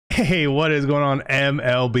Hey, what is going on,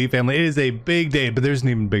 MLB family? It is a big day, but there's an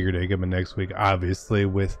even bigger day coming next week, obviously,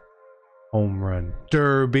 with Home Run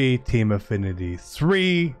Derby, Team Affinity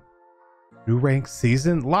 3, new ranked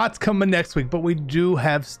season. Lots coming next week, but we do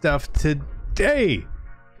have stuff today.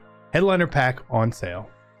 Headliner pack on sale.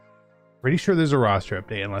 Pretty sure there's a roster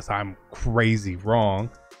update, unless I'm crazy wrong.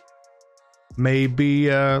 Maybe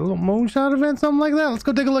a little Moonshot event, something like that. Let's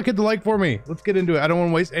go take a look. Hit the like for me. Let's get into it. I don't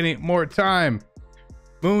want to waste any more time.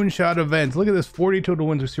 Moonshot events. Look at this 40 total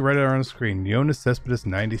wins we see right there on the screen. Jonas Cespedes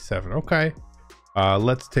 97. Okay.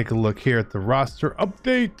 Let's take a look here at the roster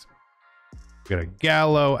update. We got a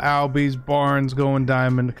Gallo, Albies, Barnes going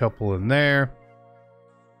diamond, a couple in there.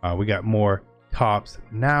 We got more Tops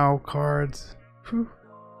Now cards. Whew.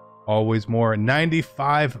 Always more.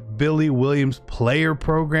 95 Billy Williams player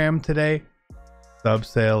program today. Sub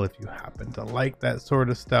sale if you happen to like that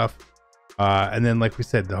sort of stuff. And then, like we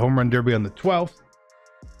said, the Home Run Derby on the 12th.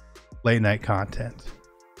 Late night content.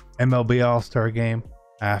 MLB All-Star Game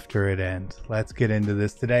after it ends. Let's get into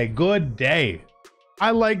this today. Good day. I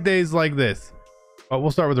like days like this. But we'll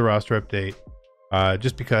start with the roster update.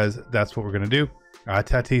 Just because that's what we're going to do.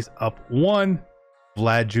 Tatis up 1.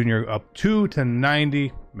 Vlad Jr. up 2 to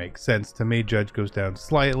 90. Makes sense to me. Judge goes down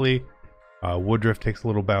slightly. Woodruff takes a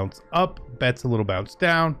little bounce up. Betts a little bounce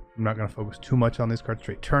down. I'm not going to focus too much on these cards.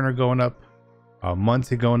 Straight Turner going up.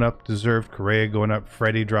 Muncy going up. Deserved. Correa going up.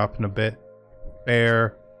 Freddie dropping a bit.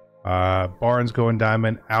 Bear. Barnes going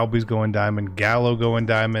diamond. Albies going diamond. Gallo going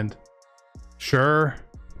diamond. Sure.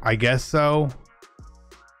 I guess so.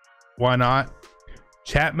 Why not?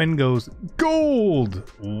 Chapman goes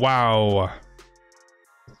gold. Wow.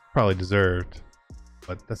 Probably deserved.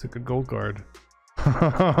 But that's a good gold card.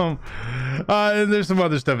 And there's some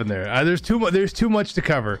other stuff in there. There's too much to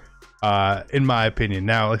cover, in my opinion.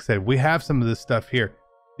 Now, like I said, we have some of this stuff here.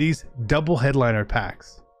 These double headliner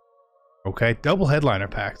packs. Okay, double headliner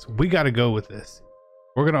packs. We got to go with this.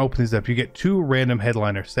 We're gonna open these up. You get 2 random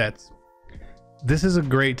headliner sets. This is a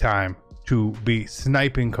great time to be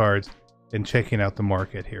sniping cards and checking out the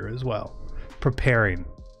market here as well. Preparing.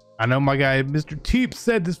 I know my guy Mr. Teep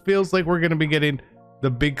said this feels like we're gonna be getting the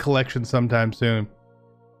big collection sometime soon.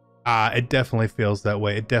 It definitely feels that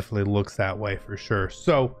way. It definitely looks that way for sure.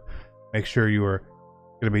 So make sure you are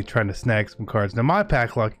going to be trying to snag some cards. Now my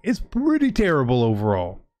pack luck is pretty terrible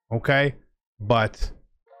overall. Okay. But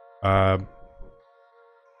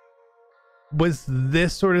with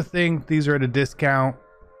this sort of thing, these are at a discount.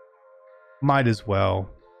 Might as well.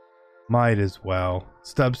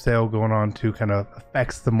 Stub sale going on too kind of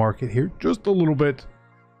affects the market here just a little bit.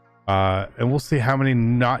 And we'll see how many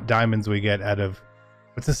not diamonds we get out of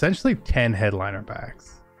what's essentially 10 headliner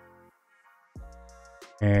packs.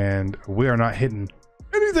 And we are not hitting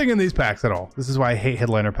anything in these packs at all. This is why I hate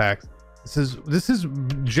headliner packs. This is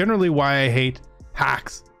generally why I hate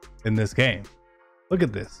packs in this game. Look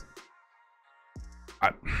at this.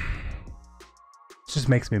 It just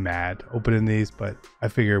makes me mad opening these, but I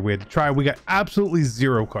figured we had to try. We got absolutely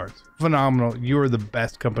 0 cards. Phenomenal. You are the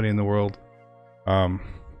best company in the world.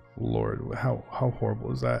 Lord, how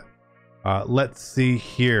horrible is that? Let's see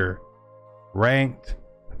here. Ranked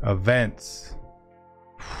events.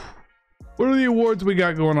 What are the awards we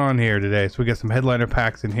got going on here today? So we got some headliner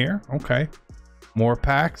packs in here. Okay. More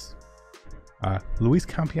packs. Luis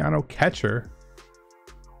Campiano catcher.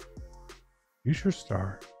 Future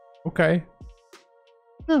star. Okay.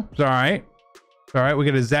 Yeah, it's all right. It's all right. We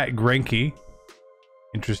got a Zach Greinke.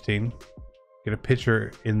 Interesting. Get a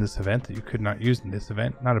pitcher in this event that you could not use in this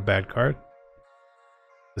event. Not a bad card.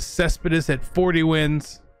 The Cespedes at 40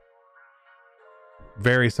 wins.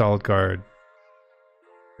 Very solid card.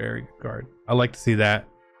 Very good card. I like to see that.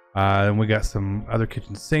 And we got some other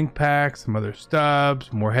kitchen sink packs, some other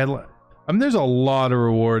stubs, more headline. I mean, there's a lot of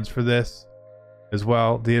rewards for this as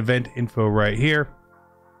well. The event info right here.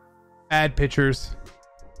 Bad pitchers.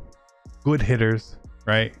 Good hitters,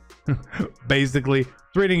 right? Basically,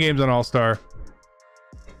 3 inning games on All-Star.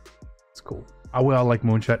 It's cool. I like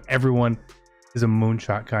Moonshot. Everyone is a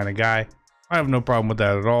Moonshot kind of guy. I have no problem with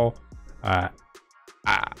that at all.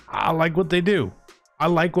 I like what they do. I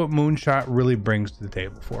like what Moonshot really brings to the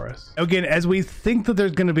table for us. Again, as we think that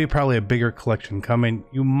there's going to be probably a bigger collection coming,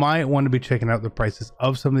 you might want to be checking out the prices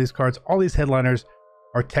of some of these cards. All these headliners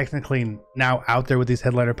are technically now out there with these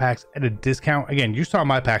headliner packs at a discount. Again, you saw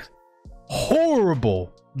my packs.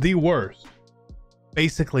 Horrible. The worst.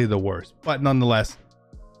 Basically the worst. But nonetheless,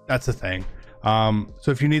 that's the thing. So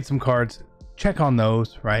if you need some cards, check on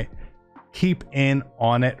those, right? Keep in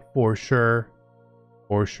on it for sure.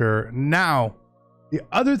 For sure. Now, the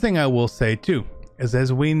other thing I will say too is,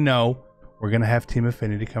 as we know, we're going to have Team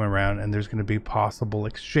Affinity come around, and there's going to be possible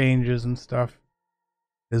exchanges and stuff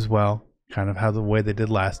as well, kind of how the way they did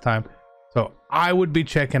last time. So I would be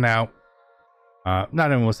checking out,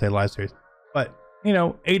 not even will say live series, but you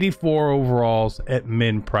know, 84 overalls at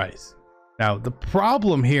min price. Now the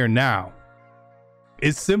problem here now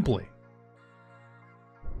is simply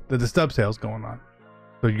that the stub sale's going on.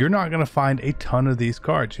 So you're not going to find a ton of these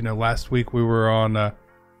cards. You know, last week we were on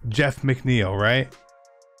Jeff McNeil, right?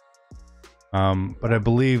 But I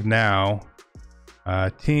believe now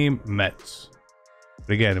Team Mets.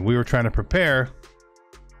 But again, we were trying to prepare,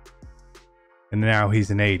 and now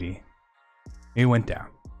he's an 80. He went down.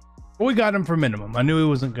 But we got him for minimum. I knew he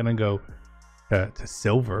wasn't going to go to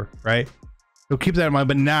silver, right? So keep that in mind.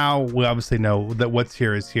 But now we obviously know that what's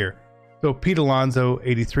here is here. So Pete Alonso,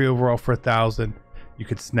 83 overall for 1,000. You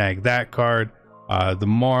could snag that card. The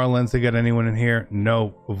Marlins, they got anyone in here?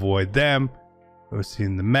 No, avoid them. We've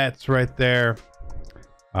seen the Mets right there.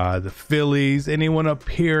 The Phillies, anyone up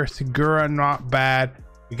here? Segura, not bad.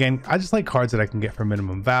 Again, I just like cards that I can get for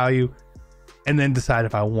minimum value, and then decide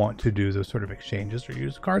if I want to do those sort of exchanges or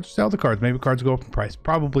use cards, sell the cards. Maybe cards go up in price.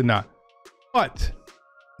 Probably not, but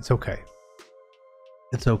it's okay.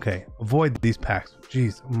 It's okay. Avoid these packs.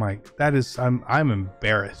 Jeez, Mike, that is, I'm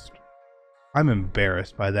embarrassed. I'm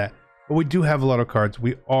embarrassed by that. But we do have a lot of cards.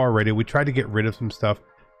 We are ready. We tried to get rid of some stuff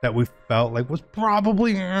that we felt like was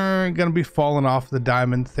probably gonna be falling off the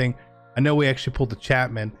diamond thing. I know we actually pulled the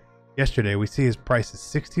Chapman yesterday. We see his price is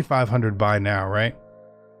 6,500 buy now, right?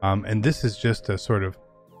 And this is just to sort of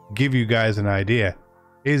give you guys an idea.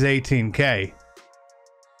 Is 18K.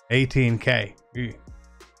 18K.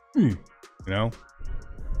 You know,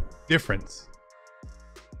 difference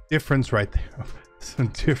right there. Some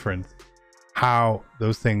difference how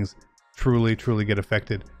those things truly get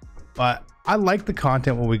affected. But I like the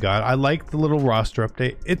content what we got. I like the little roster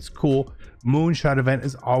update. It's cool. Moonshot event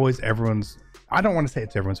is always everyone's, I don't want to say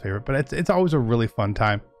it's everyone's favorite, but it's always a really fun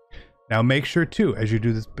time. Now make sure too, as you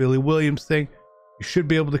do this Billy Williams thing, you should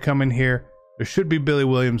be able to come in here. There should be Billy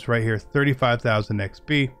Williams right here, 35,000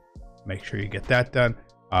 XP. Make sure you get that done.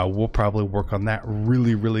 We'll probably work on that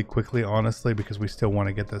really quickly, honestly, because we still want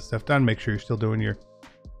to get that stuff done. Make sure you're still doing your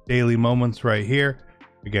daily moments right here.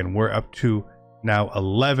 Again, we're up to now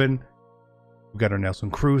 11. We got our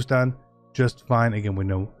Nelson Cruz done just fine. Again, we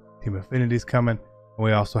know Team Affinity's coming, and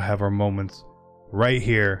we also have our moments right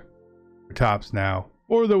here for tops now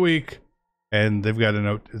for the week. And they've got a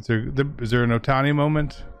note. Is there an Otani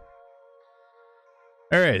moment?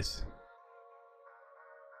 There is.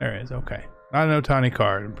 There is. Okay, not an Otani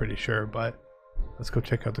card, I'm pretty sure, but let's go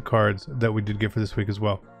check out the cards that we did get for this week as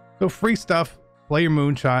well. So free stuff, play your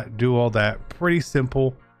Moonshot, do all that. Pretty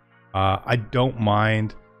simple. I don't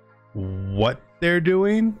mind what they're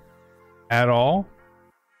doing at all.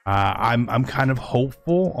 I'm kind of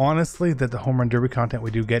hopeful, honestly, that the home run derby content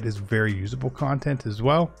we do get is very usable content as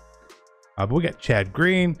well. But we got Chad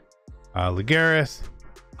Green, Lagares,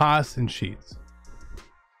 Haas, and Sheets.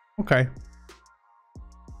 Okay,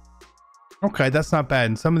 that's not bad.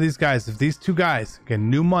 And some of these guys, if these two guys, again,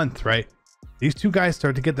 new month, right? These two guys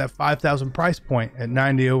start to get that 5,000 price point at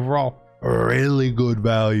 90 overall. Really good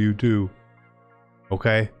value too.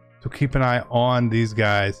 Okay, so keep an eye on these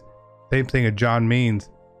guys. Same thing with John Means,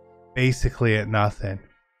 basically at nothing.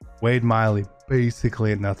 Wade Miley,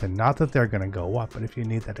 basically at nothing. Not that they're going to go up, but if you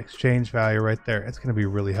need that exchange value right there, it's going to be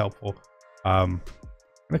really helpful in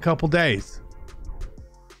a couple days.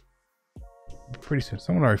 Pretty soon.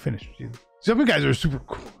 Someone already finished. Some of you guys are super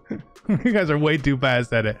cool. You guys are way too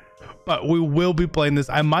fast at it. But we will be playing this.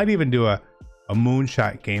 I might even do a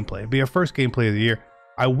Moonshot gameplay. It'll be our first gameplay of the year.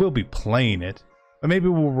 I will be playing it, but maybe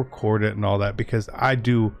we'll record it and all that, because I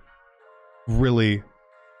do really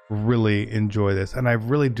enjoy this, and I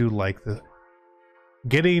really do like the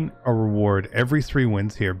getting a reward every 3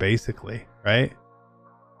 wins here, basically, right?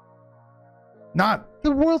 Not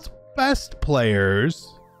the world's best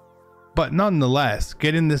players, but nonetheless,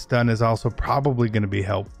 getting this done is also probably going to be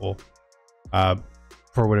helpful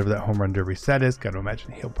for whatever that home run derby set is. Got to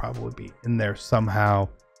imagine he'll probably be in there somehow.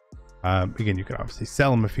 Again, you can obviously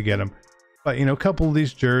sell them if you get them, but you know, a couple of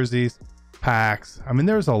these jerseys, packs. I mean,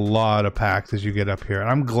 there's a lot of packs as you get up here, and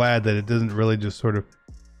I'm glad that it doesn't really just sort of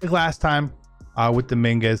like last time with the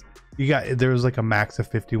Mingas. There was like a max of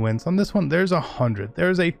 50 wins. On this one, there's 100.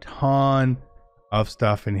 There's a ton of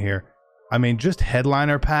stuff in here. I mean, just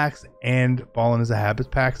headliner packs and Ballin' as a Habit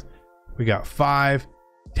packs. We got 5,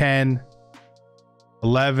 10,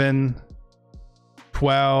 11,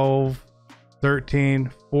 12,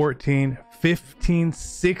 13, 14, 15,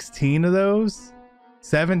 16 of those,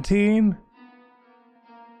 17.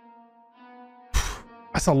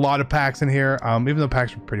 That's a lot of packs in here, even though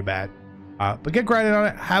packs are pretty bad. But get grinding on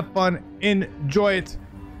it, have fun, enjoy it.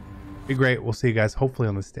 Be great. We'll see you guys hopefully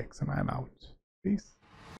on the sticks, and I'm out. Peace.